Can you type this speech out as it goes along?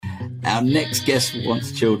Our next guest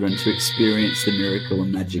wants children to experience the miracle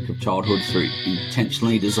and magic of childhood through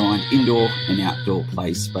intentionally designed indoor and outdoor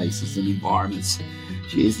play spaces and environments.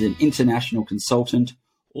 She is an international consultant,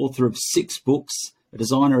 author of 6 books, a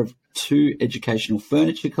designer of 2 educational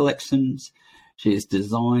furniture collections. She has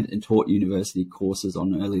designed and taught university courses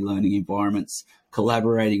on early learning environments,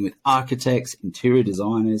 collaborating with architects, interior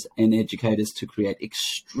designers, and educators to create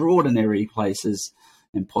extraordinary places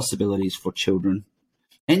and possibilities for children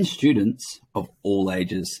and students of all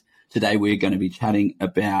ages. Today, we're going to be chatting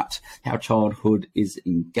about how childhood is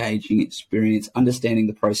an engaging experience, understanding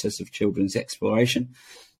the process of children's exploration,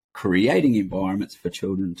 creating environments for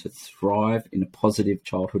children to thrive in a positive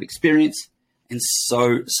childhood experience, and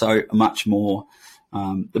so much more.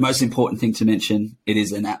 The most important thing to mention, it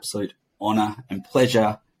is an absolute honour and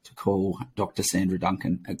pleasure to call Dr. Sandra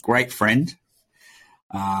Duncan a great friend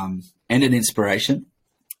and an inspiration.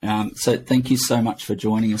 So thank you so much for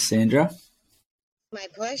joining us, Sandra. My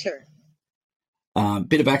pleasure.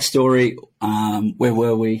 Bit of backstory. Where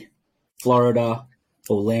were we? Florida,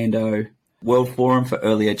 Orlando, World Forum for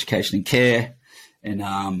Early Education and Care.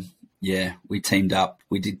 And we teamed up.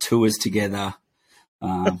 We did tours together.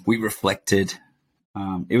 We reflected.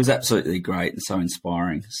 It was absolutely great and so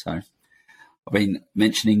inspiring. So I've been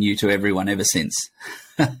mentioning you to everyone ever since.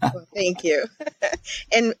 Well, thank you.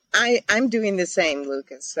 And I'm doing the same,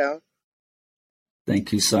 Lucas. So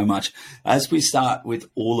thank you so much. As we start with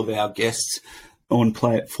all of our guests, I want to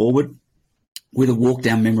play it forward with a walk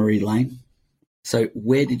down memory lane. So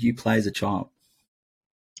where did you play as a child?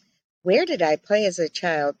 Where did I play as a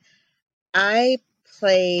child? I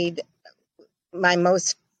played, my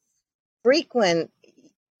most frequent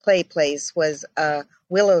play place was a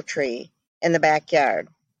willow tree in the backyard,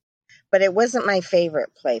 but it wasn't my favorite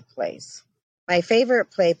play place. My favorite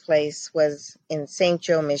play place was in St.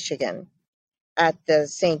 Joe, Michigan, at the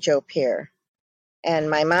St. Joe Pier. And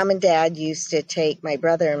my mom and dad used to take my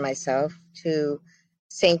brother and myself to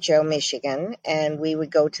St. Joe, Michigan, and we would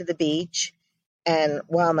go to the beach. And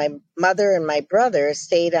while my mother and my brother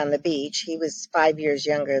stayed on the beach, he was 5 years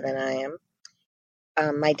younger than I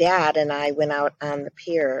am, my dad and I went out on the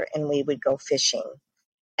pier and we would go fishing.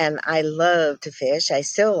 And I love to fish. I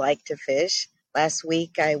still like to fish. Last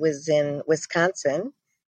week I was in Wisconsin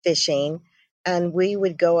fishing, and we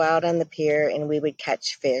would go out on the pier and we would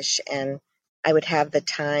catch fish, and I would have the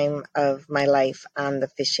time of my life on the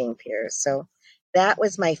fishing pier. So that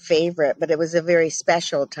was my favorite, but it was a very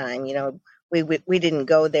special time. You know, we didn't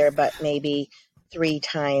go there but maybe 3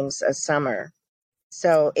 times a summer.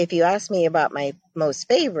 So if you ask me about my most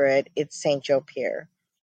favorite, it's St. Joe Pier.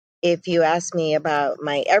 If you ask me about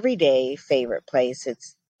my everyday favorite place,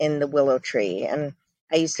 it's in the willow tree. And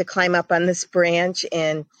I used to climb up on this branch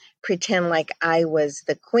and pretend like I was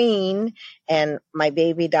the queen and my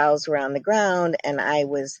baby dolls were on the ground and I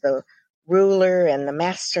was the ruler and the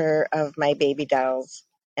master of my baby dolls.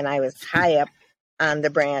 And I was high up on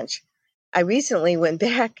the branch. I recently went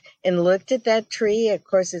back and looked at that tree. Of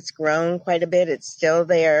course, it's grown quite a bit. It's still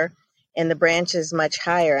there. And the branch is much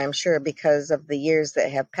higher, I'm sure, because of the years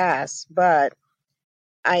that have passed. But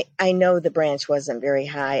I know the branch wasn't very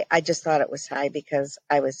high. I just thought it was high because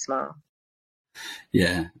I was small.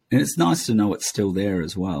 Yeah. And it's nice to know it's still there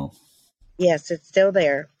as well. Yes, it's still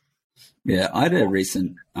there. Yeah. I had a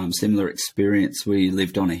recent similar experience. We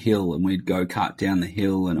lived on a hill and we'd go kart down the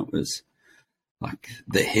hill, and it was like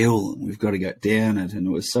the hill, we've got to go down it. And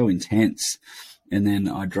it was so intense. And then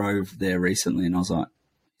I drove there recently and I was like,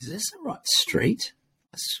 is this the right street?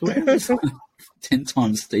 I swear it's like 10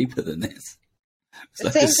 times steeper than this. The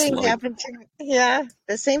same thing happened to me. Yeah,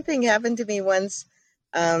 the same thing happened to me once.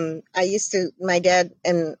 My dad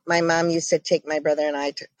and my mom used to take my brother and I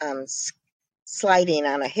to, sliding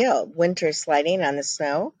on a hill, winter sliding on the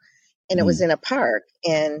snow. And it was in a park.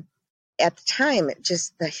 And at the time,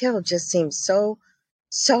 the hill just seemed so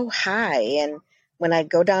high. And when I'd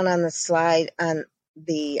go down on the slide, on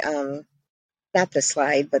the, not the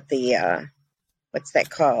slide, but the, what's that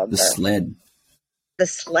called? The sled. The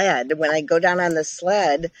sled. When I go down on the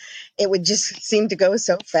sled, it would just seem to go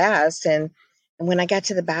so fast. And when I got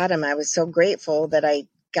to the bottom, I was so grateful that I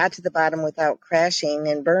got to the bottom without crashing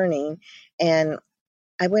and burning. And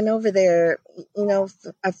I went over there,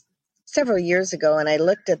 several years ago, and I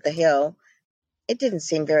looked at the hill. It didn't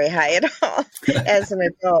seem very high at all as an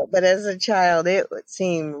adult, but as a child, it would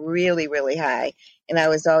seem really, really high. And I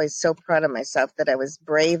was always so proud of myself that I was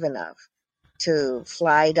brave enough to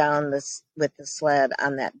fly down with the sled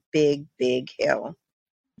on that big, big hill.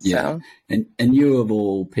 Yeah. So. And you of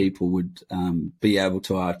all people would be able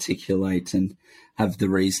to articulate and have the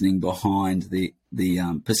reasoning behind the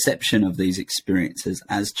perception of these experiences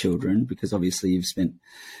as children, because obviously you've spent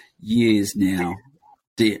years now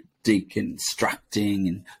deconstructing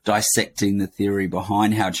and dissecting the theory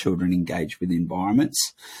behind how children engage with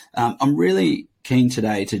environments. I'm really keen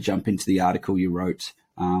today to jump into the article you wrote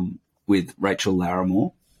with Rachel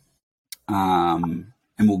Larimore, and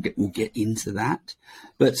we'll get into that.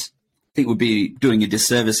 But I think we'd be doing a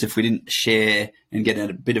disservice if we didn't share and get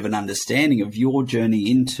a bit of an understanding of your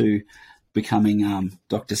journey into becoming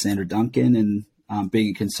Dr. Sandra Duncan and being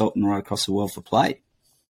a consultant right across the world for play.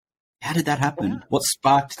 How did that happen? Yeah. What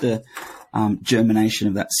sparked the germination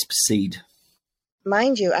of that seed?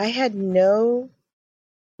 Mind you, I had no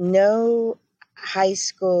high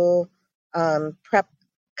school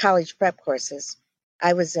college prep courses.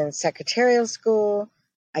 I was in secretarial school.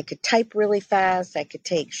 I could type really fast. I could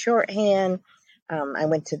take shorthand. I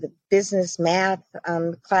went to the business math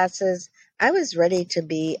classes. I was ready to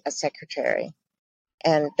be a secretary,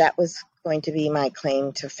 and that was going to be my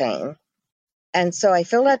claim to fame. And so I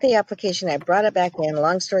filled out the application. I brought it back in.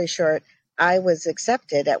 Long story short, I was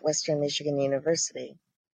accepted at Western Michigan University.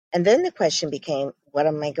 And then the question became, what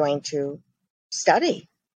am I going to study?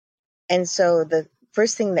 And so the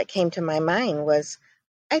first thing that came to my mind was,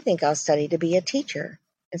 I think I'll study to be a teacher.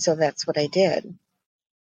 And so that's what I did.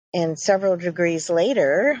 And several degrees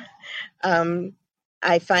later,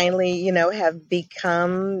 I finally, have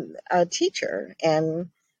become a teacher. And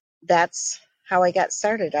that's how I got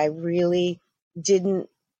started. I really didn't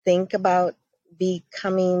think about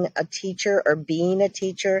becoming a teacher or being a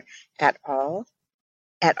teacher at all.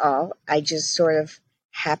 I just sort of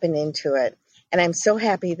happened into it. And I'm so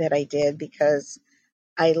happy that I did, because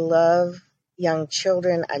I love young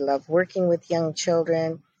children. I love working with young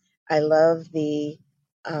children. I love the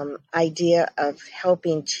idea of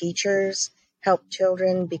helping teachers help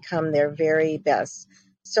children become their very best.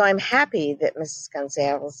 So I'm happy that Mrs.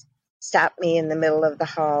 Gonzalez stopped me in the middle of the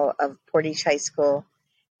hall of Portage High School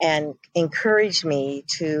and encouraged me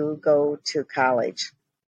to go to college.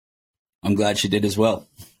 I'm glad she did as well.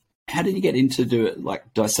 How did you get into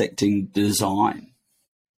dissecting design?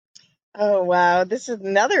 Oh, wow. This is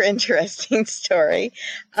another interesting story.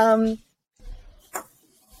 I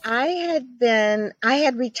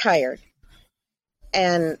had retired,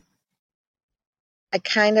 and I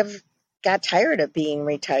kind of got tired of being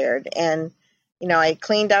retired. And, I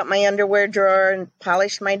cleaned out my underwear drawer and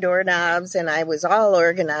polished my doorknobs, and I was all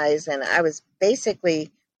organized, and I was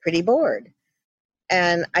basically pretty bored.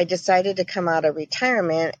 And I decided to come out of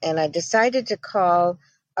retirement, and I decided to call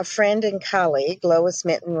a friend and colleague, Lois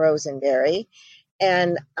Mitten Rosenberry,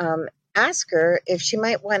 and ask her if she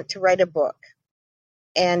might want to write a book.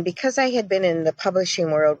 And because I had been in the publishing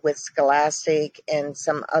world with Scholastic and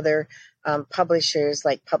some other publishers,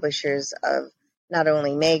 like publishers of not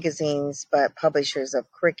only magazines, but publishers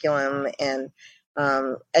of curriculum and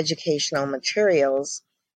educational materials,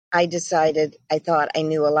 I thought I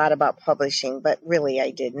knew a lot about publishing, but really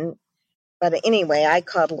I didn't. But anyway, I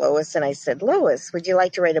called Lois and I said, Lois, would you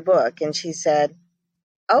like to write a book? And she said,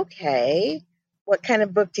 okay, what kind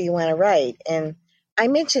of book do you want to write? And I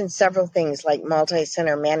mentioned several things like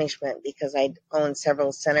multi-center management, because I owned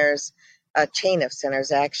several centers, a chain of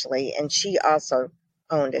centers actually, and she also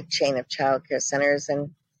owned a chain of childcare centers.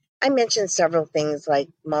 And I mentioned several things like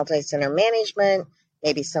multi-center management,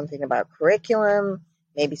 maybe something about curriculum,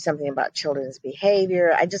 maybe something about children's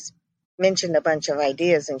behavior. I just mentioned a bunch of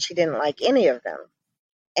ideas, and she didn't like any of them.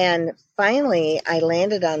 And finally, I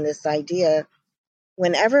landed on this idea.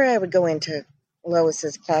 Whenever I would go into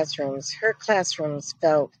Lois's classrooms, her classrooms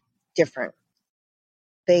felt different.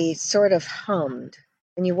 They sort of hummed.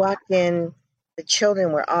 When you walked in, the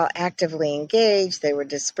children were all actively engaged. They were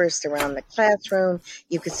dispersed around the classroom.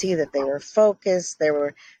 You could see that they were focused. They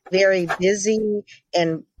were very busy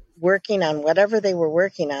and working on whatever they were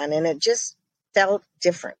working on, and it just felt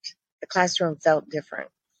different. The classroom felt different.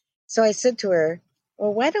 So I said to her,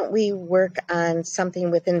 well, why don't we work on something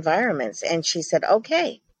with environments? And she said,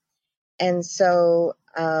 okay. And so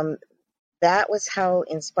that was how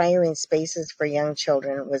Inspiring Spaces for Young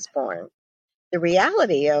Children was born. The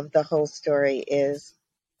reality of the whole story is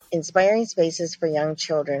Inspiring Spaces for Young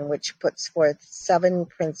Children, which puts forth 7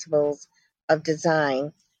 principles of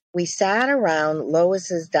design. We sat around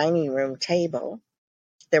Lois's dining room table.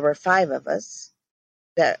 There were 5 of us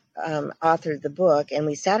that authored the book, and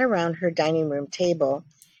we sat around her dining room table,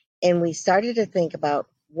 and we started to think about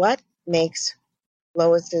what makes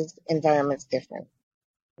Lois's environments different.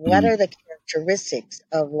 What are the characteristics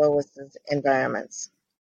of Lois's environments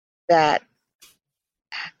that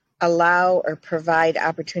allow or provide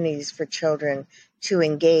opportunities for children to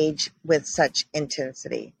engage with such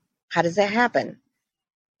intensity? How does that happen?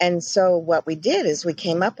 And so what we did is we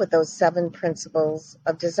came up with those 7 principles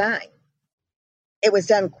of design. It was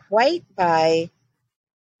done quite by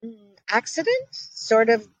accident, sort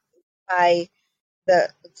of by the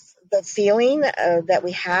feeling that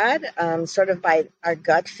we had, sort of by our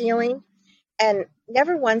gut feeling. And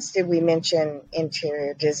never once did we mention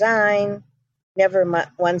interior design. Never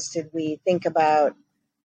once did we think about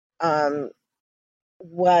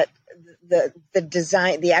what the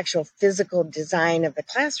design, the actual physical design of the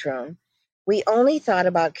classroom. We only thought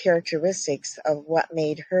about characteristics of what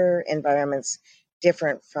made her environments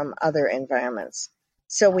different from other environments.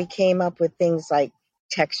 So we came up with things like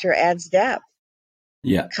texture adds depth,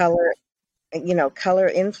 color, color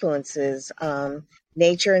influences,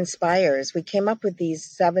 nature inspires. We came up with these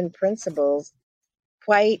 7 principles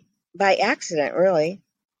quite by accident, really.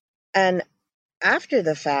 And after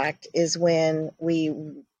the fact is when we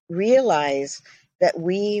realized that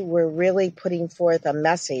we were really putting forth a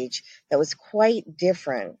message that was quite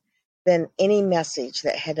different than any message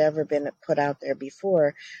that had ever been put out there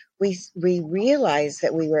before. We realized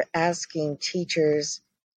that we were asking teachers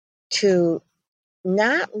to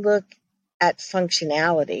not look at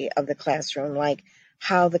functionality of the classroom, like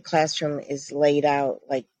how the classroom is laid out,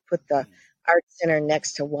 like put the art center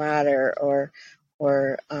next to water, or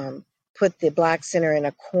put the block center in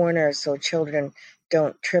a corner so children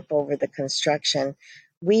don't trip over the construction.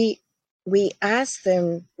 We asked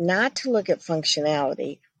them not to look at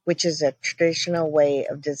functionality, which is a traditional way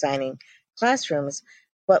of designing classrooms,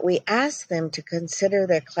 but we asked them to consider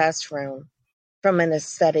their classroom from an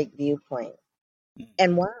aesthetic viewpoint.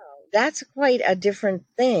 And wow, that's quite a different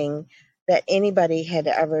thing that anybody had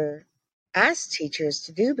ever asked teachers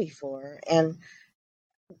to do before. And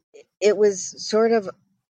it was sort of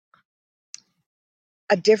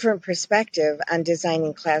a different perspective on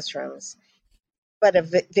designing classrooms, but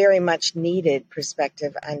a very much needed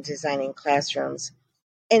perspective on designing classrooms.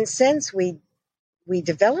 And since we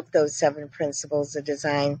developed those 7 principles of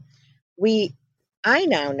design, I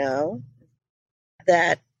now know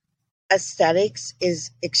that aesthetics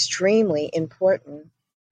is extremely important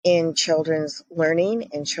in children's learning,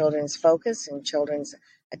 in children's focus, in children's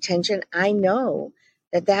attention. I know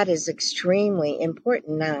that is extremely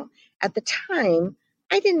important now. At the time,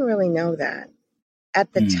 I didn't really know that.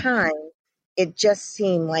 At the time, it just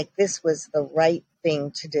seemed like this was the right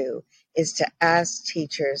thing to do, is to ask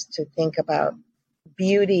teachers to think about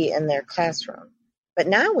beauty in their classroom. But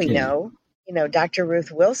now we know, Dr.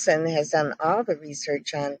 Ruth Wilson has done all the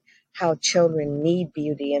research on how children need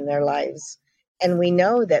beauty in their lives. And we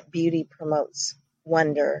know that beauty promotes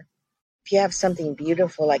wonder. If you have something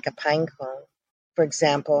beautiful like a pine cone, for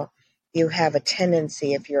example, you have a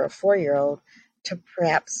tendency, if you're a 4-year-old, to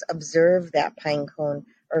perhaps observe that pine cone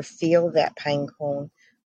or feel that pine cone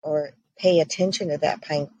or pay attention to that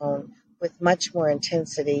pine cone with much more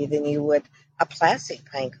intensity than you would a plastic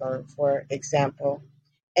pine cone, for example.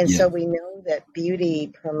 And so we know that beauty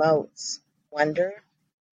promotes wonder,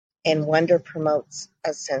 and wonder promotes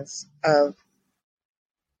a sense of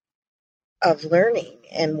learning,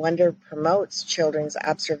 and wonder promotes children's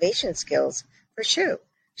observation skills for sure.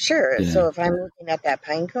 Yeah. So if I'm looking at that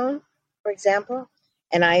pine cone, for example,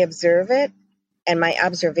 and I observe it, and my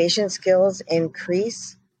observation skills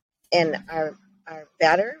increase and are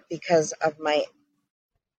better because of my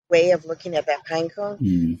way of looking at that pine cone,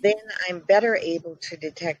 then I'm better able to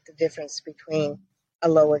detect the difference between a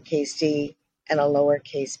lowercase d and a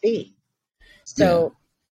lowercase b. So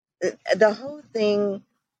the whole thing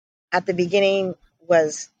at the beginning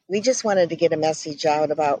was we just wanted to get a message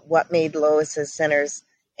out about what made Lois's centers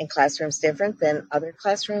and classrooms different than other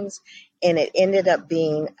classrooms. And it ended up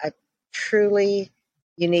being a truly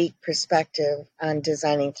unique perspective on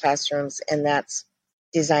designing classrooms. And that's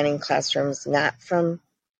designing classrooms not from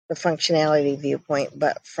the functionality viewpoint,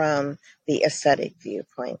 but from the aesthetic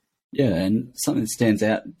viewpoint. Yeah, and something that stands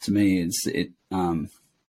out to me is it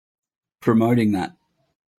promoting that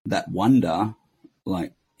wonder,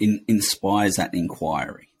 like inspires that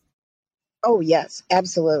inquiry. Oh yes,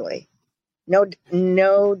 absolutely.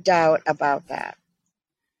 No doubt about that.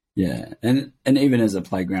 Yeah, and even as a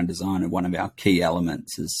playground designer, one of our key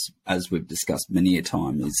elements is, as we've discussed many a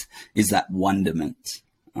time, is that wonderment.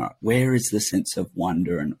 All right, where is the sense of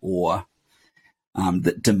wonder and awe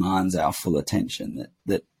that demands our full attention,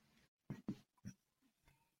 that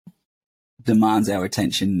demands our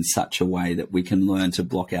attention in such a way that we can learn to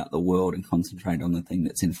block out the world and concentrate on the thing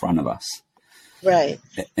that's in front of us. Right.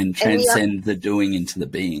 And transcend the doing into the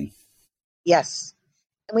being. Yes.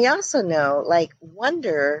 And we also know, like,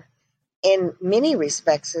 wonder in many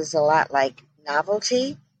respects is a lot like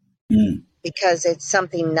novelty Mm. because it's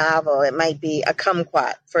something novel. It might be a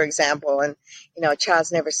kumquat, for example, and a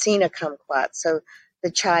child's never seen a kumquat, so the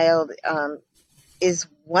child is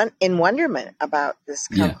in wonderment about this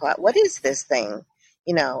Yeah. kumquat. What is this thing?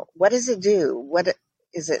 What does it do? What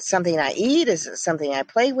is it? Something I eat? Is it something I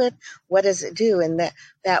play with? What does it do? And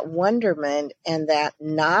that wonderment and that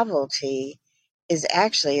novelty is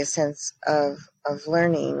actually a sense of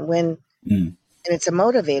learning and it's a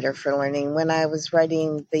motivator for learning. When I was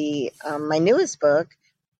writing my newest book,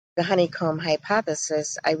 The Honeycomb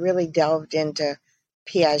Hypothesis, I really delved into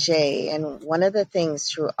Piaget. And one of the things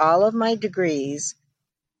through all of my degrees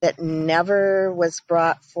that never was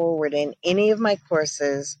brought forward in any of my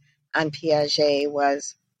courses on Piaget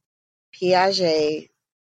was Piaget.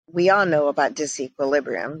 We all know about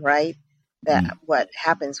disequilibrium, right? That what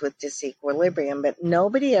happens with disequilibrium, but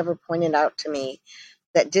nobody ever pointed out to me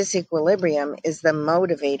that disequilibrium is the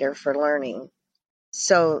motivator for learning.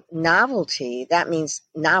 So novelty, that means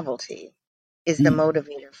novelty is the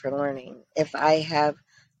motivator for learning. If I have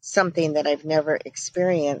something that I've never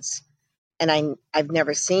experienced and I've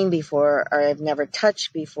never seen before, or I've never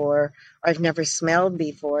touched before, or I've never smelled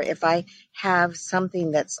before, if I have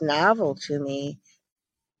something that's novel to me,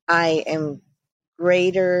 I am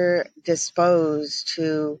greater disposed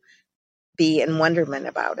to be in wonderment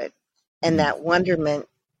about it. And that wonderment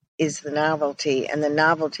is the novelty. And the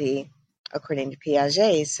novelty, according to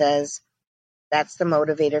Piaget, says that's the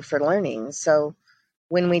motivator for learning. So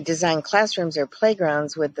when we design classrooms or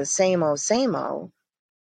playgrounds with the same old,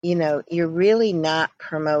 you're really not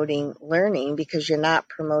promoting learning because you're not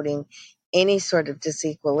promoting any sort of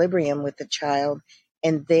disequilibrium with the child.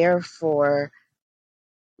 And therefore,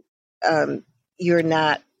 you're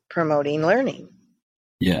not promoting learning.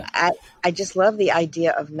 Yeah. I just love the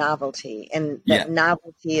idea of novelty, and that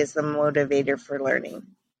novelty is the motivator for learning.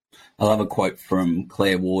 I love a quote from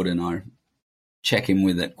Claire Warden. I check in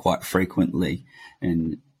with it quite frequently,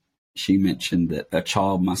 and she mentioned that a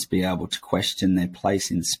child must be able to question their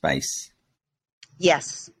place in space.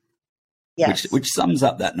 Yes. Which sums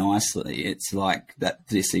up that nicely. It's like that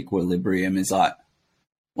disequilibrium is like,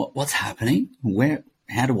 what's happening?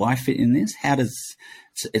 How do I fit in this?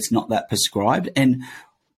 It's not that prescribed. And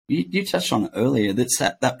you touched on it earlier.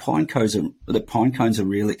 That pine cones are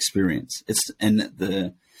real experience.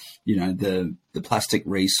 The plastic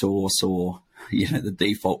resource or the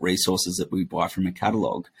default resources that we buy from a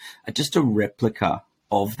catalog are just a replica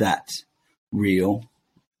of that real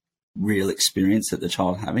experience that the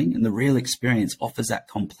child having. And the real experience offers that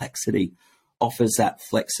complexity, offers that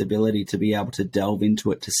flexibility to be able to delve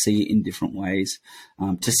into it, to see it in different ways,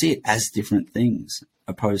 to see it as different things,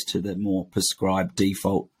 opposed to the more prescribed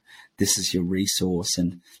default. This is your resource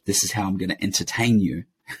and this is how I'm going to entertain you.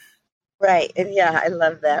 Right. And yeah, I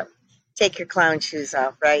love that. Take your clown shoes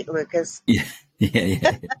off, right, Lucas? Yeah.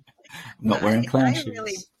 I'm not wearing clown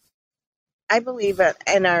shoes. I believe that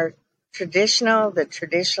in our traditional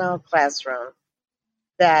classroom,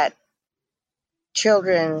 that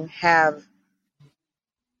children have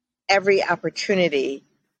every opportunity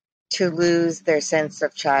to lose their sense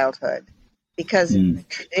of childhood. Because in the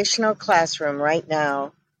traditional classroom right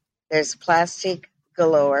now, there's plastic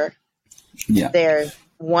galore. Yeah. There's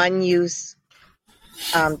one-use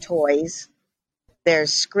toys.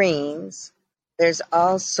 There's screens. There's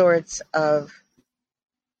all sorts of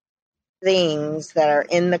things that are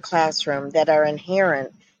in the classroom that are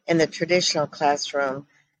inherent in the traditional classroom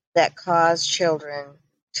that cause children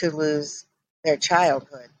to lose their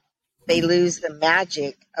childhood. They lose the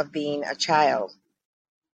magic of being a child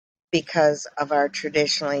because of our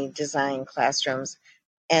traditionally designed classrooms.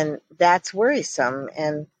 And that's worrisome.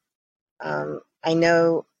 And I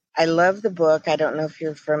know I love the book. I don't know if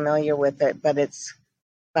you're familiar with it, but it's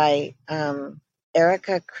by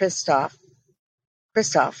Erica Christophus,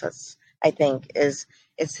 I think. It's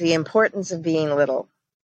The Importance of Being Little.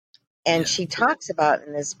 And she talks about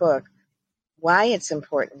in this book why it's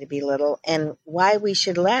important to be little and why we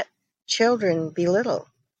should let children be little.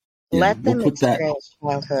 Let them experience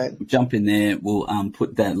childhood. Jump in there. We'll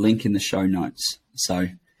put that link in the show notes. So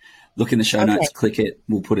look in the show notes, click it.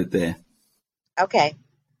 We'll put it there. Okay.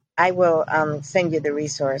 I will send you the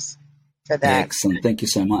resource for that. Excellent. Thank you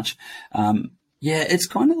so much. It's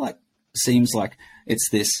kind of seems like it's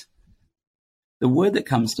this, the word that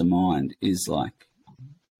comes to mind is like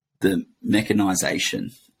the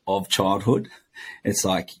mechanization of childhood. It's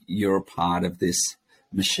like you're a part of this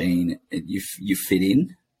machine. You fit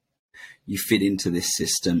in. You fit into this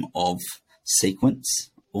system of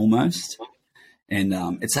sequence almost. And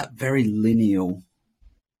it's that very linear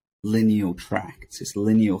linear track. It's this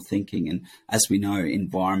linear thinking. And as we know,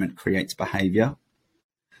 environment creates behavior.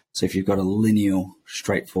 So if you've got a linear,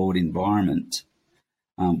 straightforward environment,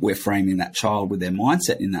 we're framing that child with their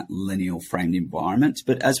mindset in that linear framed environment.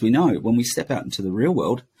 But as we know, when we step out into the real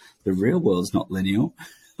world is not linear.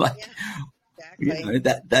 Like, yeah, exactly.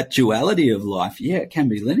 That duality of life, it can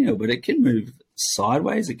be linear, but it can move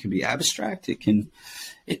sideways. It can be abstract.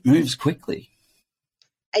 It moves quickly.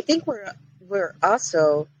 I think we're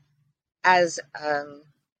also, as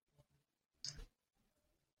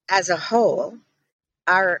a whole,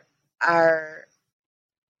 our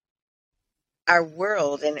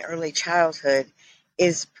world in early childhood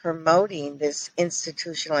is promoting this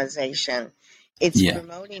institutionalization. It's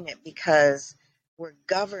promoting it because we're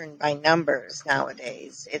governed by numbers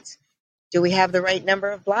nowadays. It's, do we have the right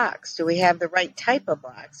number of blocks? Do we have the right type of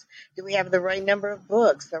blocks? Do we have the right number of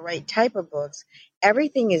books, the right type of books?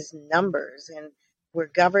 Everything is numbers, and we're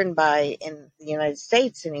governed by, in the United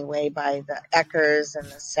States anyway, by the Eckers and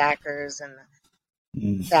the Sackers and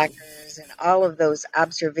the Sackers and all of those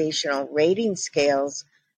observational rating scales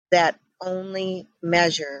that only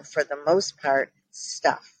measure, for the most part,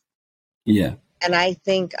 stuff. Yeah. And I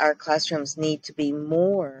think our classrooms need to be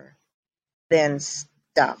more than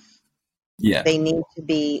stuff. Yeah. They need to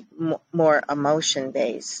be more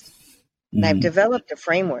emotion-based. And I've developed a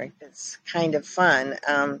framework that's kind of fun.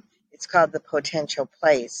 It's called the Potential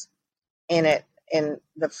Place. And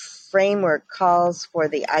the framework calls for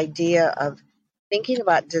the idea of thinking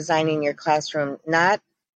about designing your classroom not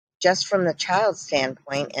just from the child's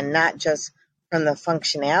standpoint and not just from the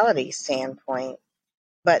functionality standpoint,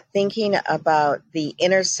 but thinking about the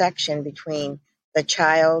intersection between the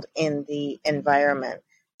child and the environment.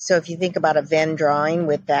 So if you think about a Venn drawing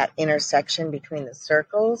with that intersection between the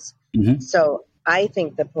circles, so I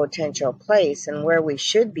think the potential place and where we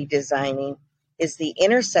should be designing is the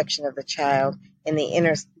intersection of the child and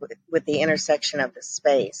with the intersection of the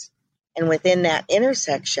space. And within that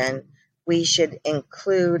intersection, we should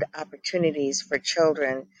include opportunities for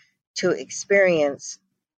children to experience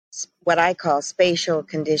what I call spatial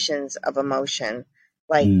conditions of emotion,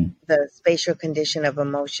 like the spatial condition of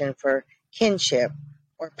emotion for kinship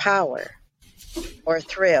or power or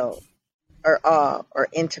thrill or awe or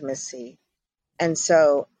intimacy. And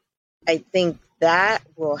so I think that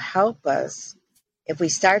will help us if we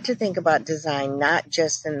start to think about design, not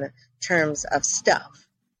just in the terms of stuff,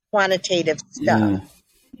 quantitative stuff,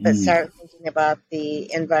 but start thinking about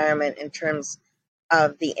the environment in terms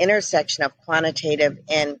of the intersection of quantitative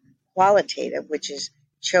and qualitative, which is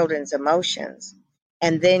children's emotions,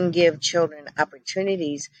 and then give children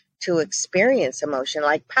opportunities to experience emotion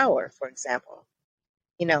like power, for example.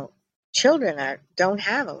 You know, children don't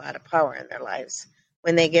have a lot of power in their lives.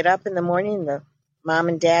 When they get up in the morning, the mom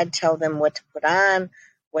and dad tell them what to put on,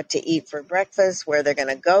 what to eat for breakfast, where they're going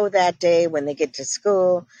to go that day. When they get to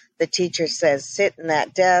school, the teacher says, sit in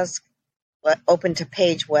that desk, open to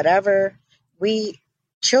page whatever.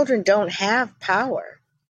 Children don't have power.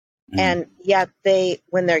 And yet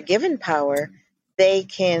when they're given power, they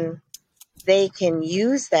can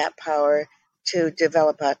use that power to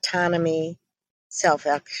develop autonomy,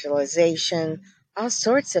 self-actualization. All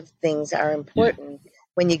sorts of things are important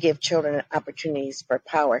when you give children opportunities for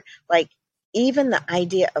power. Like even the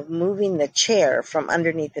idea of moving the chair from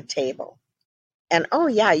underneath the table. And,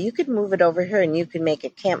 you could move it over here and you can make a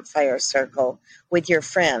campfire circle with your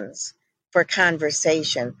friends for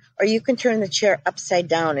conversation. Or you can turn the chair upside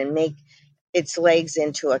down and make its legs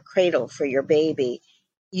into a cradle for your baby.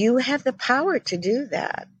 You have the power to do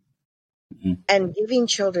that. And giving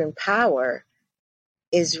children power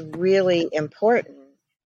is really important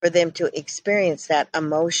for them to experience that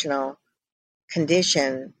emotional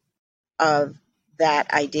condition of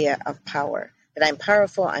that idea of power. That I'm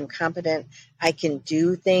powerful, I'm competent, I can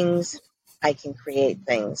do things, I can create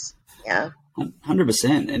things. Yeah.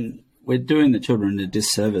 100%. And we're doing the children a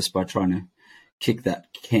disservice by trying to kick that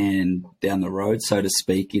can down the road, so to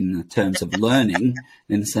speak, in terms of learning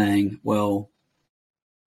and saying, well,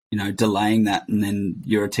 delaying that, and then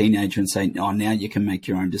you're a teenager and saying, now you can make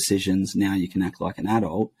your own decisions, now you can act like an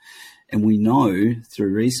adult. And we know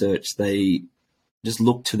through research they just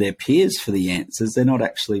look to their peers for the answers. They're not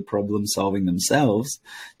actually problem solving themselves.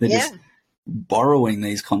 They're just borrowing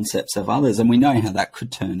these concepts of others. And we know how that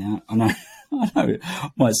could turn out. I know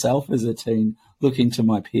myself as a teen looking to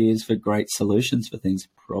my peers for great solutions for things,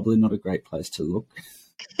 probably not a great place to look.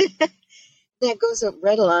 That goes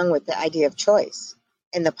right along with the idea of choice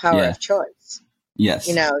and the power of choice. Yes.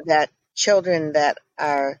 That children that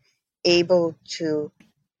are able to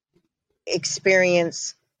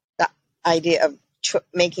experience the idea of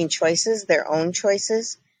making choices, their own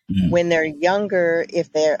choices, when they're younger,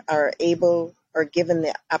 if they are able or given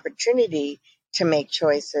the opportunity to make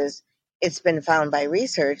choices, it's been found by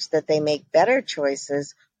research that they make better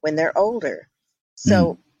choices when they're older.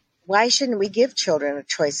 So why shouldn't we give children a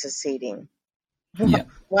choice of seating? Yeah.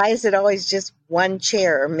 Why is it always just one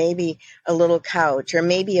chair or maybe a little couch or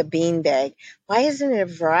maybe a beanbag? Why isn't it a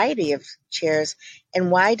variety of chairs?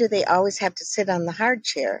 And why do they always have to sit on the hard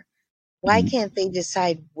chair? Why can't they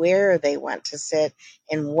decide where they want to sit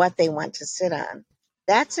and what they want to sit on?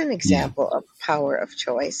 That's an example of power of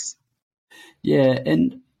choice. Yeah,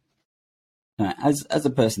 and as a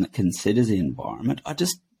person that considers the environment, I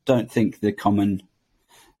just don't think the common,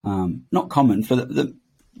 not common for the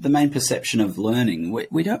main perception of learning.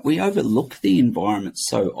 We overlook the environment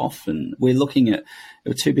so often. We're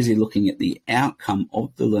too busy looking at the outcome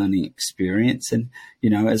of the learning experience, and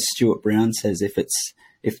as Stuart Brown says,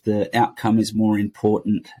 if the outcome is more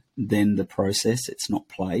important than the process, it's not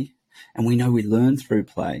play. And we know we learn through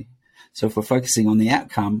play. So if we're focusing on the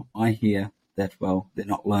outcome, I hear that, well, they're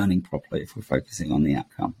not learning properly if we're focusing on the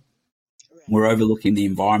outcome. Right. We're overlooking the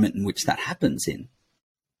environment in which that happens in.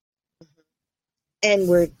 And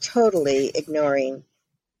we're totally ignoring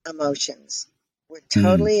emotions. We're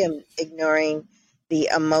totally ignoring the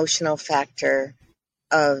emotional factor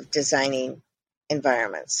of designing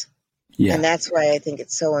environments. Yeah. And that's why I think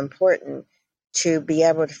it's so important to be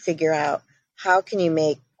able to figure out how can you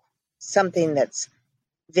make something that's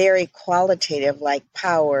very qualitative, like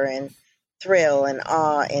power and thrill and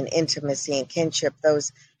awe and intimacy and kinship.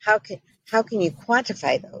 Those how can you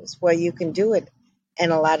quantify those? Well, you can do it in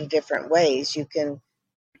a lot of different ways. You can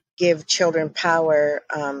give children power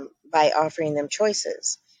by offering them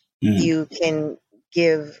choices. You can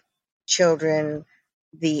give children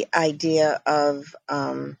the idea of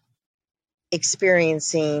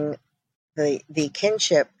experiencing the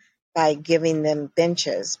kinship by giving them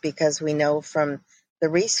benches, because we know from the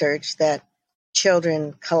research that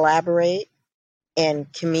children collaborate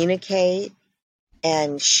and communicate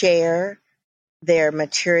and share their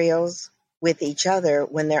materials with each other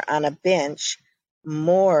when they're on a bench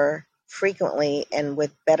more frequently and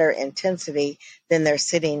with better intensity than they're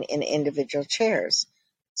sitting in individual chairs.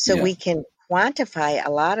 So we can quantify a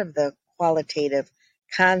lot of the qualitative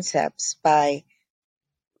concepts by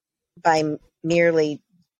merely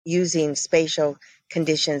using spatial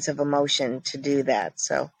conditions of emotion to do that.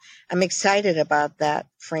 So I'm excited about that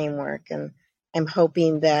framework, and I'm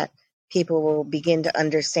hoping that people will begin to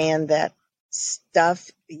understand that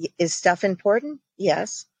stuff important?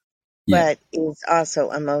 Yes. But is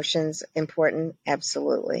also emotions important?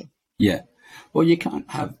 Absolutely. Yeah. Well, you can't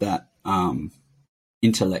have that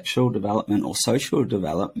intellectual development or social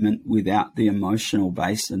development without the emotional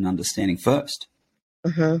base and understanding first.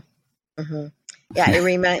 Yeah,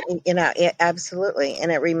 absolutely.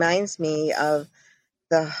 And it reminds me of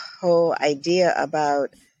the whole idea about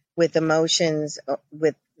with emotions,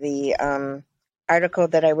 with the article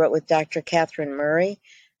that I wrote with Dr. Catherine Murray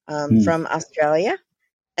from Australia.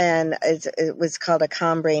 And it was called A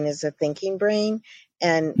Calm Brain is a Thinking Brain.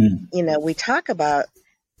 And, we talk about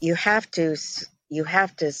you have to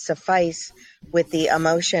suffice with the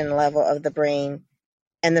emotion level of the brain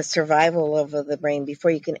and the survival level of the brain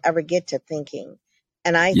before you can ever get to thinking.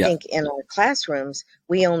 And I think in our classrooms,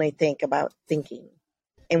 we only think about thinking,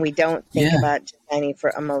 and we don't think about designing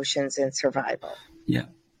for emotions and survival. Yeah.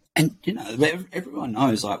 And, everyone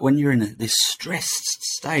knows, like, when you're in this stressed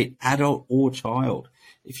state, adult or child,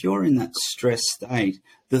 if you're in that stressed state,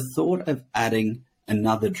 the thought of adding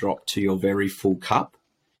another drop to your very full cup,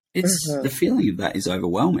 the feeling of that is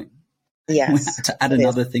overwhelming. Yes. We have to add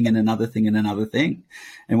another thing and another thing and another thing.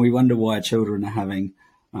 And we wonder why children are having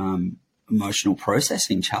emotional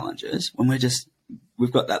processing challenges when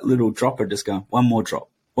we've got that little dropper just going, one more drop,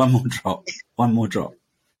 one more drop, one more drop.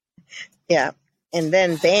 Yeah. And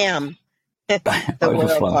then bam, the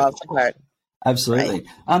world falls apart. Absolutely.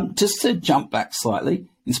 Right. Just to jump back slightly,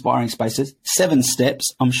 Inspiring Spaces, 7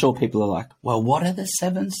 steps. I'm sure people are like, well, what are the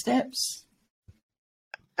 7 steps?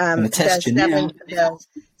 I'm going to test you now. The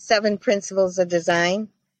 7 principles of design?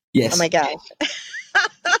 Yes. Oh, my gosh.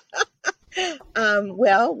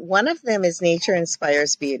 Well, one of them is nature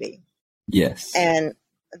inspires beauty. Yes. And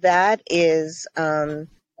that is the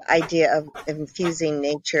idea of infusing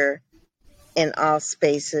nature in all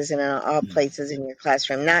spaces and in all places in your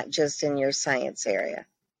classroom, not just in your science area.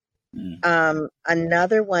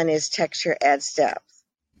 Another one is texture adds depth.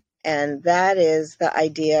 And that is the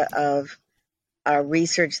idea of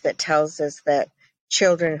research that tells us that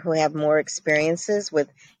children who have more experiences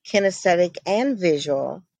with kinesthetic and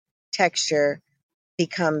visual texture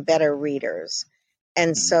become better readers.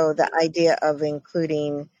 And so the idea of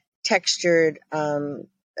including textured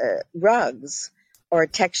rugs or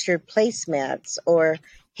textured placemats or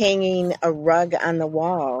hanging a rug on the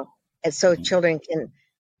wall. And so children can,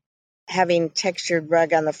 having textured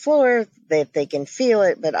rug on the floor, that they can feel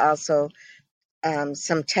it, but also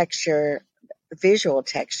some texture, visual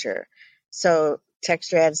texture. So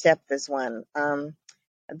texture adds depth is one.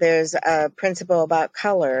 There's a principle about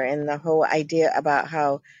color and the whole idea about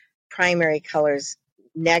how primary colors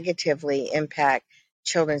negatively impact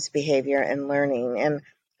children's behavior and learning. And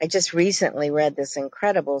I just recently read this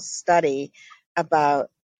incredible study about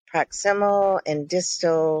proximal and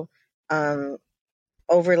distal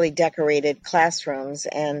overly decorated classrooms.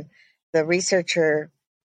 And the researcher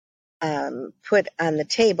put on the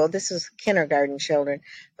table, this is kindergarten children,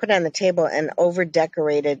 put on the table an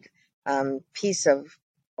over-decorated piece of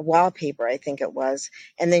wallpaper, I think it was,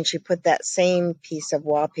 and then she put that same piece of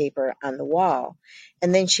wallpaper on the wall.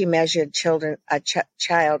 And then she measured children's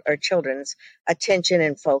attention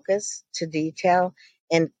and focus to detail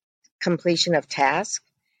and completion of tasks.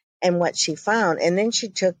 And what she found, and then she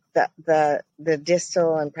took the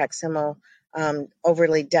distal and proximal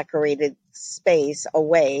overly decorated space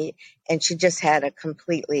away, and she just had a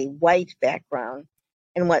completely white background.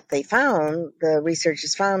 And what they found, the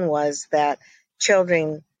researchers found, was that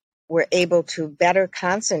children were able to better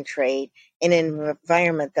concentrate in an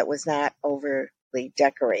environment that was not overly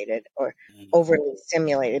decorated or overly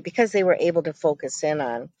stimulated, because they were able to focus in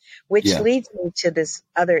on, which leads me to this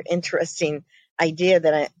other interesting idea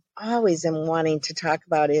that I always am wanting to talk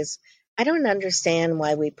about is, I don't understand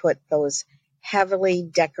why we put those heavily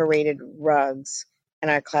decorated rugs in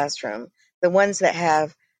our classroom, the ones that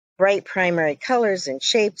have bright primary colors and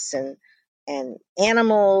shapes and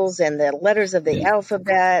animals and the letters of the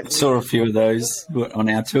alphabet. We saw a few of those on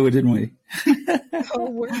our tour, didn't we? The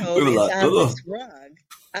whole world is like, on this rug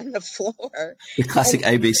on the floor. The classic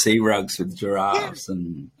ABC rugs with giraffes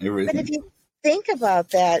and everything. But if you think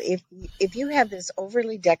about that, if you have this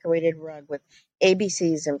overly decorated rug with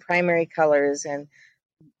ABCs and primary colors and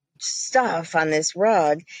stuff on this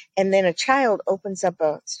rug, and then a child opens up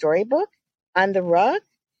a storybook on the rug,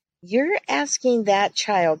 you're asking that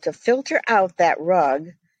child to filter out that rug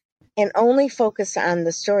and only focus on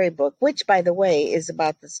the storybook, which, by the way, is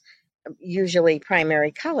about this usually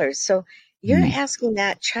primary colors. So you're asking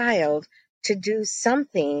that child to do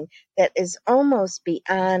something that is almost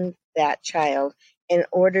beyond that child in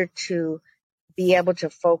order to be able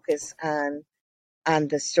to focus on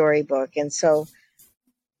the storybook. And so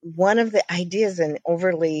one of the ideas in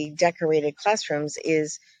overly decorated classrooms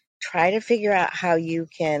is try to figure out how you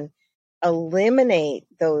can eliminate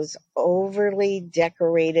those overly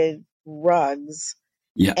decorated rugs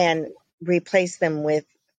and replace them with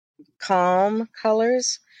calm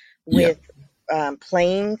colors, with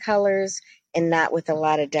plain colors, and not with a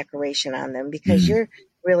lot of decoration on them, because you're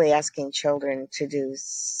really asking children to do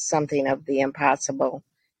something of the impossible.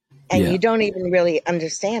 And you don't even really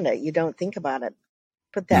understand it. You don't think about it.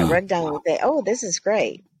 Put that rug down and say, oh, this is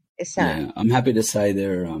great. It's not. Yeah, I'm happy to say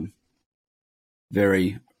they're a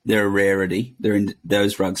rarity.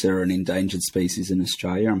 Those rugs are an endangered species in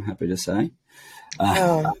Australia, I'm happy to say,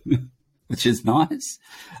 which is nice.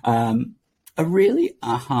 A really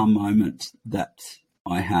aha moment that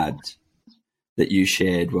I had that you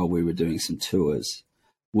shared while we were doing some tours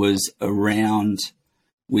was around,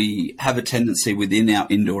 we have a tendency within our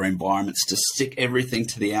indoor environments to stick everything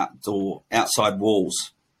to the outside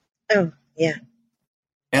walls. Oh, yeah.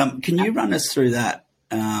 Can you run us through that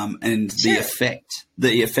and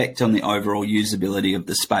the effect on the overall usability of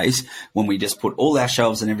the space when we just put all our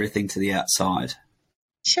shelves and everything to the outside?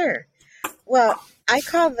 Sure. Well, I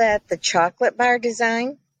call that the chocolate bar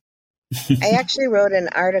design. I actually wrote an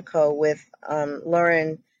article with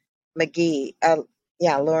Lauren McGee.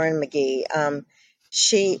 Lauren McGee.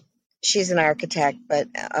 She's an architect, but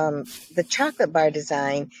the chocolate bar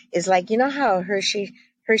design is like, you know how Hershey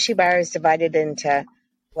bar is divided into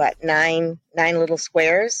nine little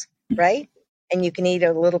squares, right? And you can eat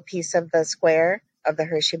a little piece of the square of the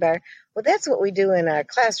Hershey bar. Well, that's what we do in our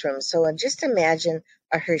classroom. So just imagine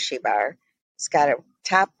a Hershey bar. It's got a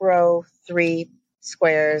top row 3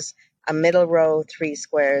 squares, a middle row 3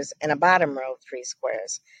 squares, and a bottom row 3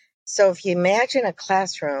 squares. So if you imagine a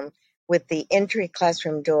classroom with the entry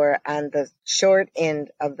classroom door on the short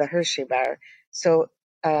end of the Hershey bar. So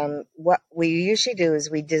what we usually do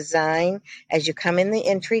is we design, as you come in the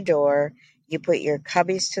entry door, you put your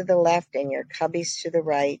cubbies to the left and your cubbies to the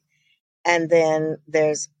right. And then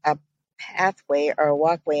there's a pathway or a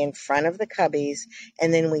walkway in front of the cubbies.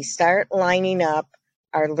 And then we start lining up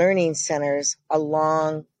our learning centers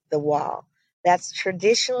along the wall. That's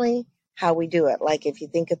traditionally how we do it. Like if you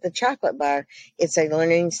think of the chocolate bar, it's a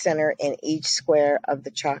learning center in each square of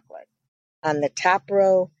the chocolate, on the top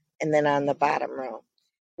row and then on the bottom row.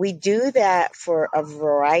 We do that for a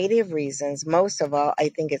variety of reasons. Most of all, I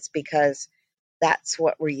think it's because that's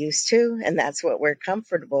what we're used to and that's what we're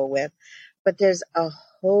comfortable with. But there's a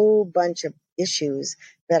whole bunch of issues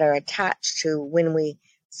that are attached to when we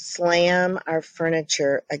slam our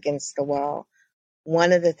furniture against the wall.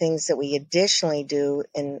 One of the things that we additionally do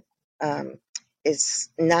is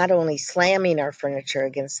not only slamming our furniture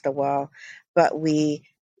against the wall, but we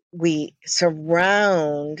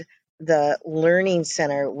surround the learning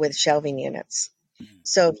center with shelving units.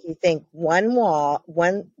 So if you think one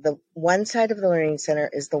side of the learning center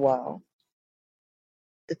is the wall,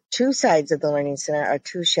 the two sides of the learning center are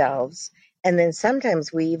two shelves, and then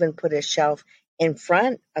sometimes we even put a shelf in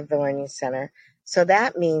front of the learning center. So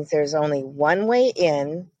that means there's only one way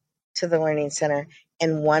in to the learning center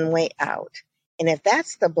and one way out. And if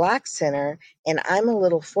that's the block center and I'm a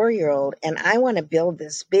little 4-year-old and I want to build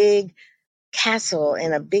this big castle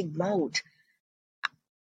and a big moat,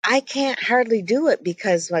 I can't hardly do it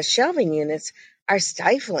because my shelving units are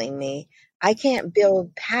stifling me. I can't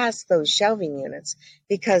build past those shelving units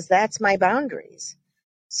because that's my boundaries.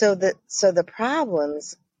 So the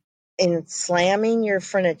problems in slamming your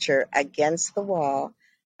furniture against the wall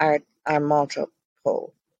are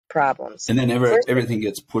multiple problems. And then everything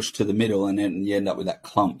gets pushed to the middle, and then you end up with that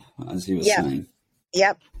clump, as you were saying.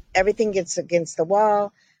 Yep. Everything gets against the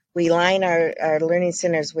wall. We line our learning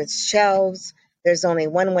centers with shelves. There's only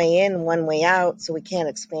one way in, one way out, so we can't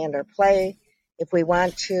expand our play if we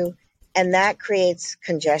want to. And that creates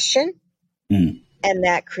congestion, and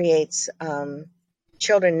that creates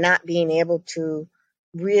children not being able to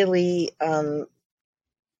really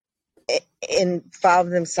involve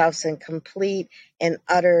themselves in complete and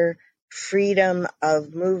utter freedom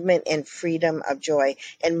of movement and freedom of joy.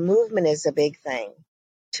 And movement is a big thing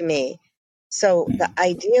to me. So the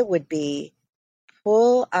idea would be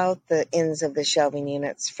pull out the ends of the shelving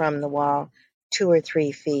units from the wall 2 or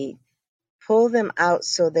 3 feet. Pull them out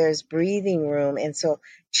so there's breathing room, and so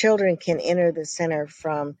children can enter the center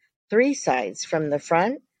from 3 sides, from the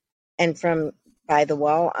front and from by the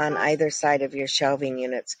wall on either side of your shelving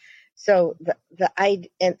units. So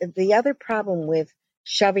the other problem with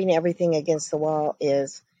shoving everything against the wall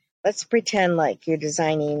is, let's pretend like you're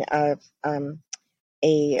designing a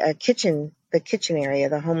kitchen, the kitchen area,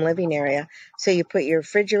 the home living area. So you put your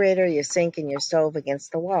refrigerator, your sink, and your stove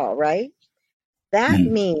against the wall, right? That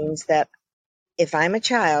means that if I'm a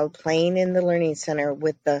child playing in the learning center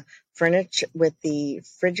with the furniture, with the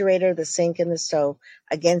refrigerator, the sink, and the stove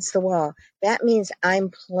against the wall, that means I'm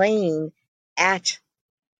playing at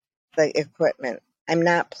the equipment. I'm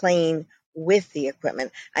not playing with the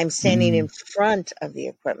equipment. I'm standing in front of the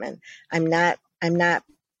equipment. I'm not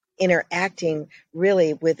interacting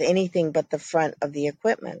really with anything but the front of the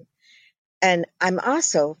equipment. And I'm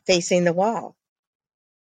also facing the wall.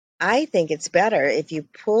 I think it's better if you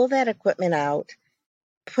pull that equipment out,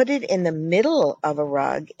 put it in the middle of a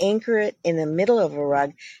rug, anchor it in the middle of a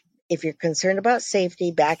rug. If you're concerned about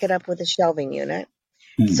safety, back it up with a shelving unit.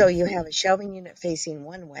 So you have a shelving unit facing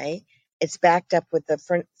one way. It's backed up with the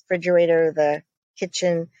refrigerator, the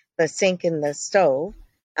kitchen, the sink, and the stove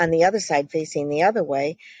on the other side facing the other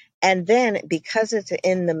way. And then because it's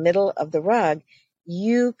in the middle of the rug,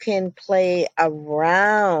 you can play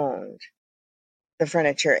around the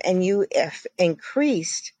furniture, and you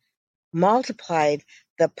multiplied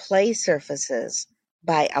the play surfaces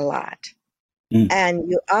by a lot.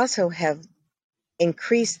 And you also have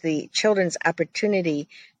increased the children's opportunity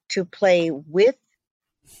to play with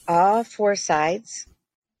all 4 sides,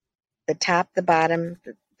 the top, the bottom,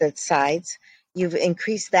 the sides. You've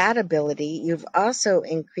increased that ability. You've also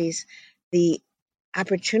increased the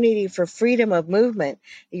opportunity for freedom of movement.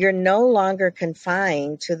 You're no longer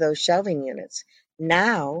confined to those shelving units.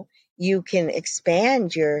 Now you can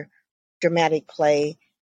expand your dramatic play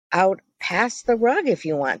out past the rug if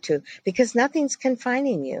you want to, because nothing's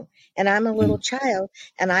confining you. And I'm a little child,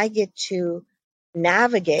 and I get to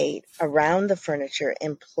navigate around the furniture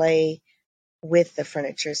and play with the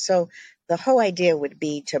furniture. So the whole idea would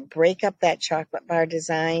be to break up that chocolate bar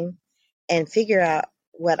design and figure out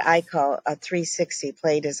what I call a 360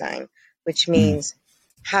 play design, which means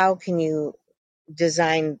how can you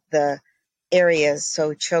design the areas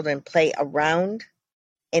so children play around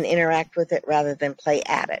and interact with it rather than play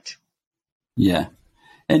at it. Yeah.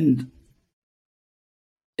 And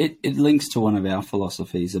it links to one of our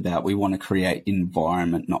philosophies about we want to create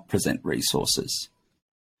environment, not present resources.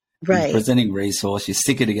 Right. Presenting resource, you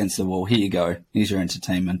stick it against the wall. Here you go. Here's your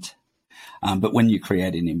entertainment. But when you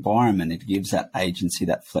create an environment, it gives that agency,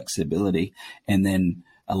 that flexibility, and then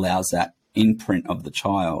allows that imprint of the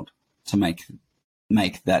child to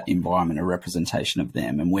make that environment a representation of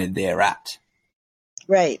them and where they're at.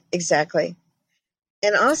 Right, exactly.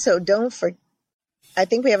 And also, I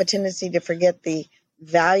think we have a tendency to forget the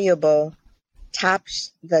valuable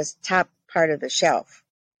the top part of the shelf.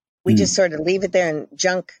 We just sort of leave it there and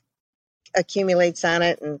junk accumulates on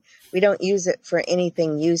it, and we don't use it for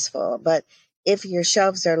anything useful. But if your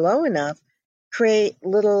shelves are low enough, create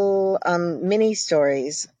little mini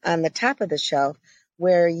stories on the top of the shelf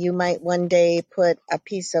where you might one day put a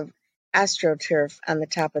piece of AstroTurf on the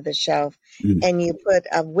top of the shelf, and you put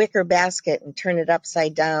a wicker basket and turn it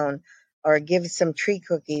upside down, or give some tree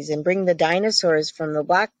cookies and bring the dinosaurs from the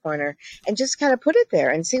block corner and just kind of put it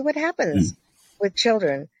there and see what happens with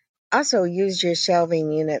children. Also use your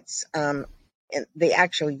shelving units, the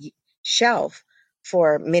actual shelf,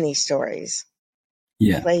 for mini stories.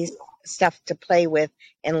 Yeah. Place stuff to play with,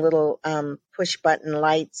 and little push button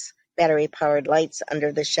lights, battery powered lights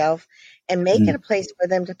under the shelf, and make it a place for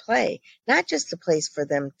them to play, not just a place for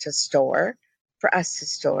them to store, for us to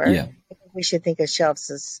store. Yeah. I think we should think of shelves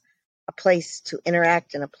as a place to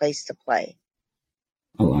interact and a place to play.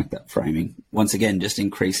 I like that framing. Once again, just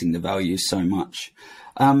increasing the value so much.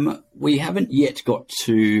 We haven't yet got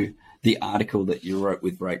to the article that you wrote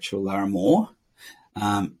with Rachel Larimore.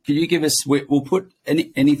 Could you give us, we'll put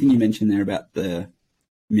anything you mentioned there about the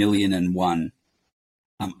 1,000,001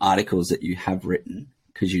 articles that you have written,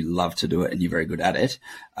 because you love to do it and you're very good at it.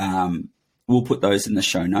 We'll put those in the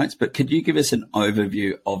show notes, but could you give us an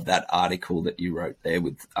overview of that article that you wrote there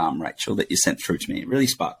with Rachel that you sent through to me? It really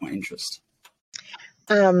sparked my interest.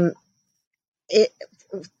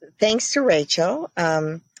 Thanks to Rachel,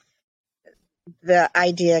 the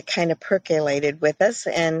idea kind of percolated with us,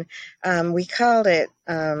 and we called it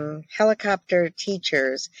Helicopter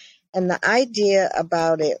Teachers. And the idea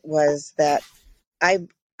about it was that I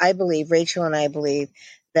believe, Rachel and I believe,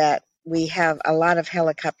 that we have a lot of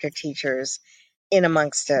helicopter teachers in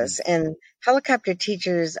amongst us. And helicopter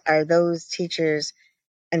teachers are those teachers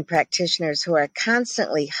and practitioners who are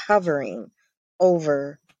constantly hovering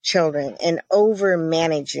over children and over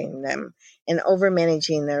managing them and over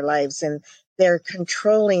managing their lives. And they're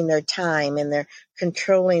controlling their time and they're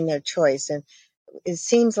controlling their choice. And it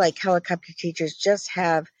seems like helicopter teachers just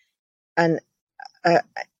have an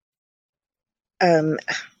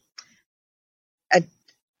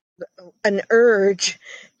urge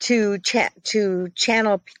to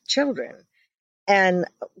channel children. And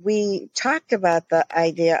we talked about the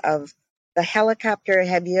idea of the helicopter.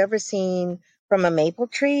 Have you ever seen from a maple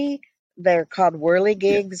tree? They're called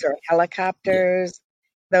whirligigs or helicopters.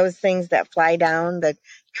 Those things that fly down, the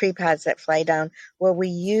tree pods that fly down. Well, we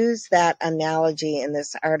use that analogy in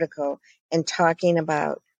this article in talking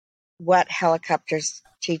about what helicopters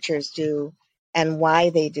teachers do and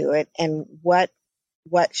why they do it, and what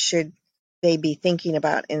should they be thinking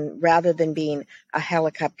about. And rather than being a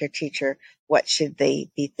helicopter teacher, what should they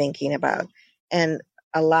be thinking about? And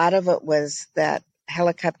a lot of it was that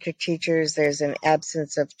helicopter teachers, there's an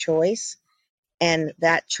absence of choice. And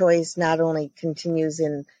that choice not only continues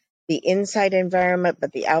in the inside environment,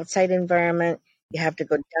 but the outside environment. You have to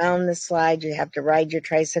go down the slide. You have to ride your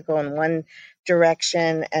tricycle in one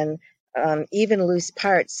direction. And even loose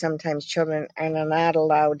parts, sometimes children are not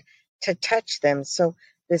allowed to touch them. So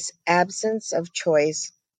this absence of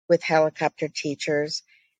choice with helicopter teachers.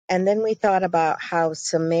 And then we thought about how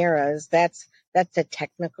Samaras, that's a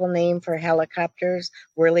technical name for helicopters.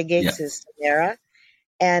 Whirligigs is Samara.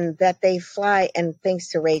 And that they fly, and thanks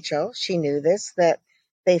to Rachel, she knew this, that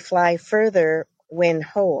they fly further when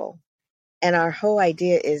whole. And our whole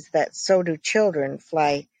idea is that so do children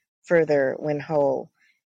fly further when whole.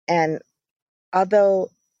 And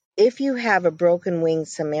although if you have a broken wing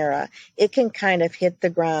Samara, it can kind of hit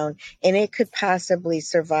the ground, and it could possibly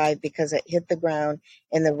survive because it hit the ground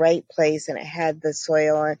in the right place and it had the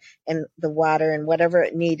soil and the water and whatever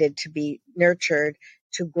it needed to be nurtured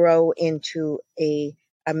to grow into a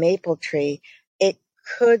maple tree. It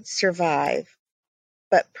could survive,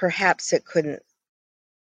 but perhaps it couldn't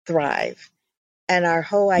thrive. And our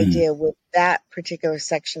whole idea with that particular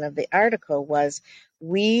section of the article was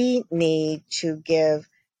we need to give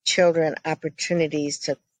children opportunities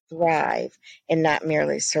to thrive and not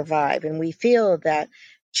merely survive. And we feel that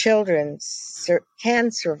children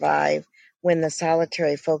can survive when the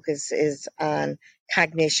solitary focus is on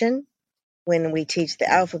cognition, when we teach the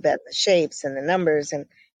alphabet, the shapes and the numbers, and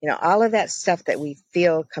all of that stuff that we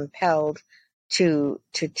feel compelled to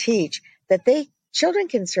teach, that children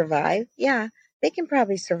can survive. Yeah, they can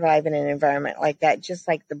probably survive in an environment like that, just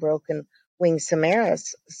like the broken winged Samara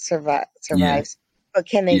Yeah. survives. But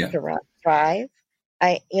can they Yeah. thrive?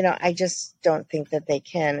 I just don't think that they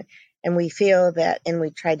can. And we feel that, and we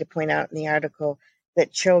tried to point out in the article,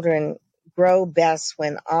 that children grow best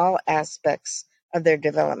when all aspects of their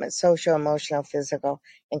development, social, emotional, physical,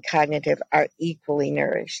 and cognitive, are equally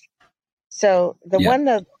nourished. So the Yeah. one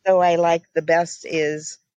that, though, I like the best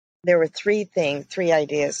is, there were three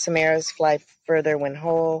ideas. Samaras fly further when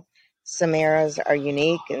whole. Samaras are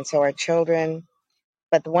unique, and so are children.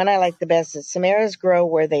 But the one I like the best is Samaras grow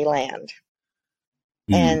where they land,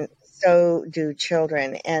 Mm. and so do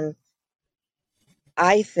children. And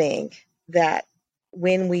I think that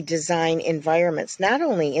when we design environments, not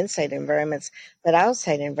only inside environments, but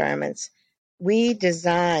outside environments, we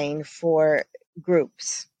design for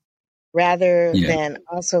groups rather Yeah. than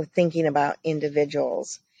also thinking about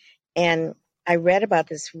individuals. And I read about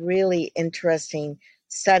this really interesting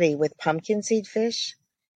study with pumpkin seed fish,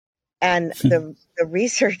 and the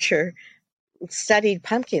researcher studied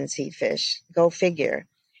pumpkin seed fish, go figure.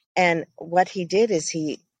 And what he did is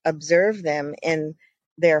he observed them in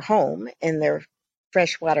their home, in their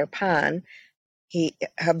freshwater pond. He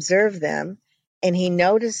observed them, and he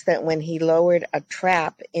noticed that when he lowered a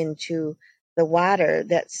trap into the water,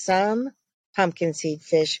 that some pumpkin seed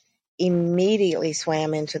fish immediately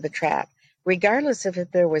swam into the trap, regardless of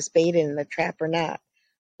if there was bait in the trap or not.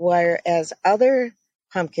 Whereas other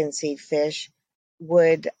pumpkin seed fish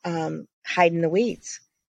would hide in the weeds,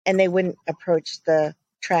 and they wouldn't approach the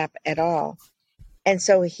trap at all. And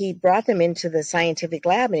so he brought them into the scientific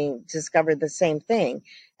lab, and he discovered the same thing.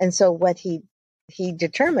 And so what he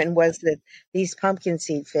determined was that these pumpkin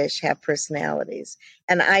seed fish have personalities.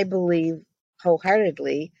 And I believe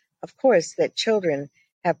wholeheartedly, of course, that children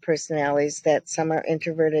have personalities, that some are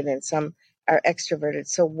introverted and some are extroverted.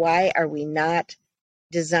 So why are we not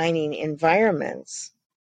designing environments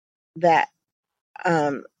that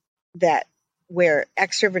that where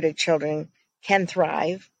extroverted children can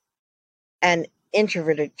thrive and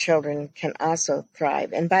introverted children can also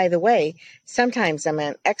thrive? And by the way, sometimes I'm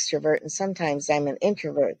an extrovert and sometimes I'm an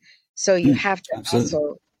introvert. So you have to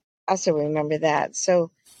Absolutely. also remember that.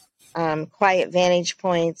 So quiet vantage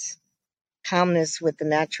points, calmness with the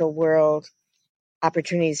natural world,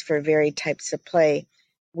 opportunities for varied types of play.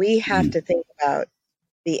 We have Mm. to think about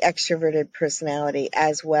the extroverted personality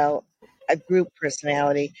as well, a group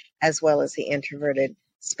personality, as well as the introverted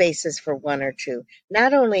spaces for one or two,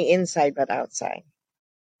 not only inside but outside.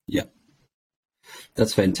 Yeah.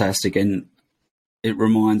 That's fantastic. And it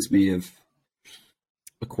reminds me of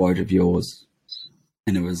a quote of yours.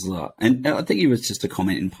 And it was like, and I think it was just a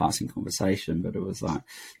comment in passing conversation, but it was like,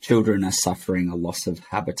 children are suffering a loss of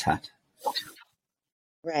habitat.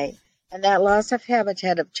 Right. And that loss of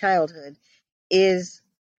habitat of childhood is,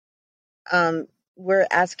 we're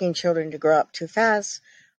asking children to grow up too fast.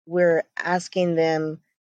 We're asking them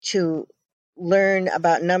to learn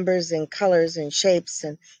about numbers and colors and shapes,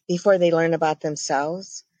 and before they learn about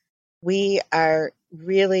themselves. We are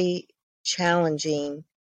really challenging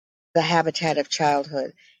the habitat of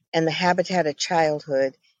childhood. And the habitat of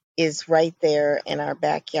childhood is right there in our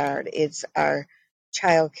backyard. It's our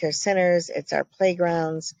child care centers, it's our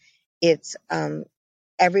playgrounds, it's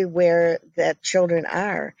everywhere that children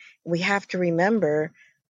are. We have to remember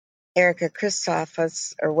Erica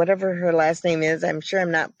Christophus, or whatever her last name is, I'm sure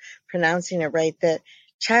I'm not pronouncing it right, that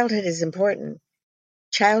childhood is important.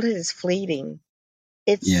 Childhood is fleeting.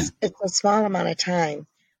 Yeah. It's a small amount of time.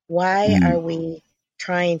 Why are Mm. we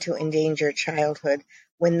trying to endanger childhood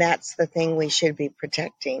when that's the thing we should be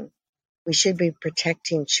protecting? We should be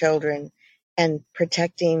protecting children and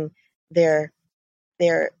protecting their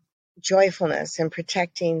joyfulness and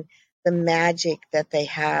protecting the magic that they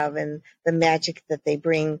have and the magic that they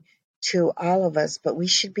bring to all of us. But we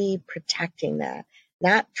should be protecting that,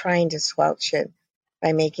 not trying to squelch it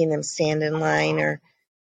by making them stand in line or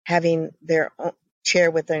having their own chair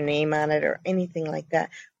with their name on it or anything like that.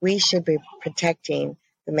 We should be protecting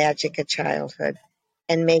the magic of childhood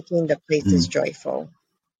and making the places Mm. joyful.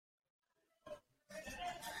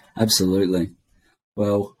 Absolutely.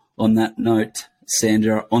 Well, on that note,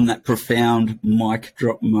 Sandra, on that profound mic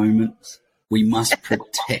drop moment, we must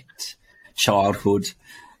protect childhood.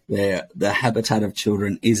 The habitat of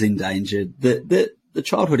children is endangered. The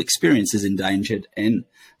childhood experience is endangered. And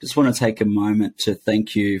just want to take a moment to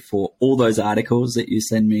thank you for all those articles that you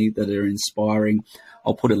send me that are inspiring.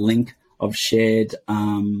 I'll put a link. I've shared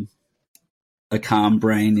A Calm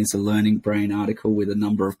Brain is a Learning Brain article with a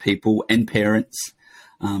number of people and parents.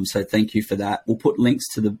 So thank you for that. We'll put links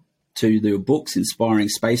to to the books, Inspiring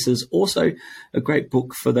Spaces. Also, a great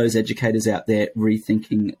book for those educators out there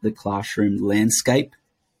rethinking the classroom landscape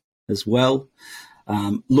as well.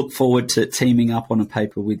 Look forward to teaming up on a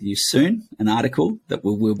paper with you soon, an article that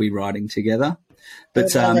we'll be writing together.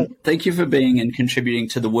 But thank you for being and contributing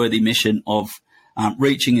to the worthy mission of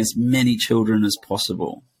reaching as many children as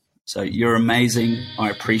possible. So you're amazing. I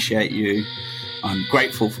appreciate you. I'm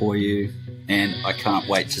grateful for you, and I can't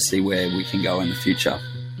wait to see where we can go in the future.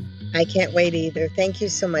 I can't wait either. Thank you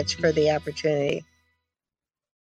so much for the opportunity.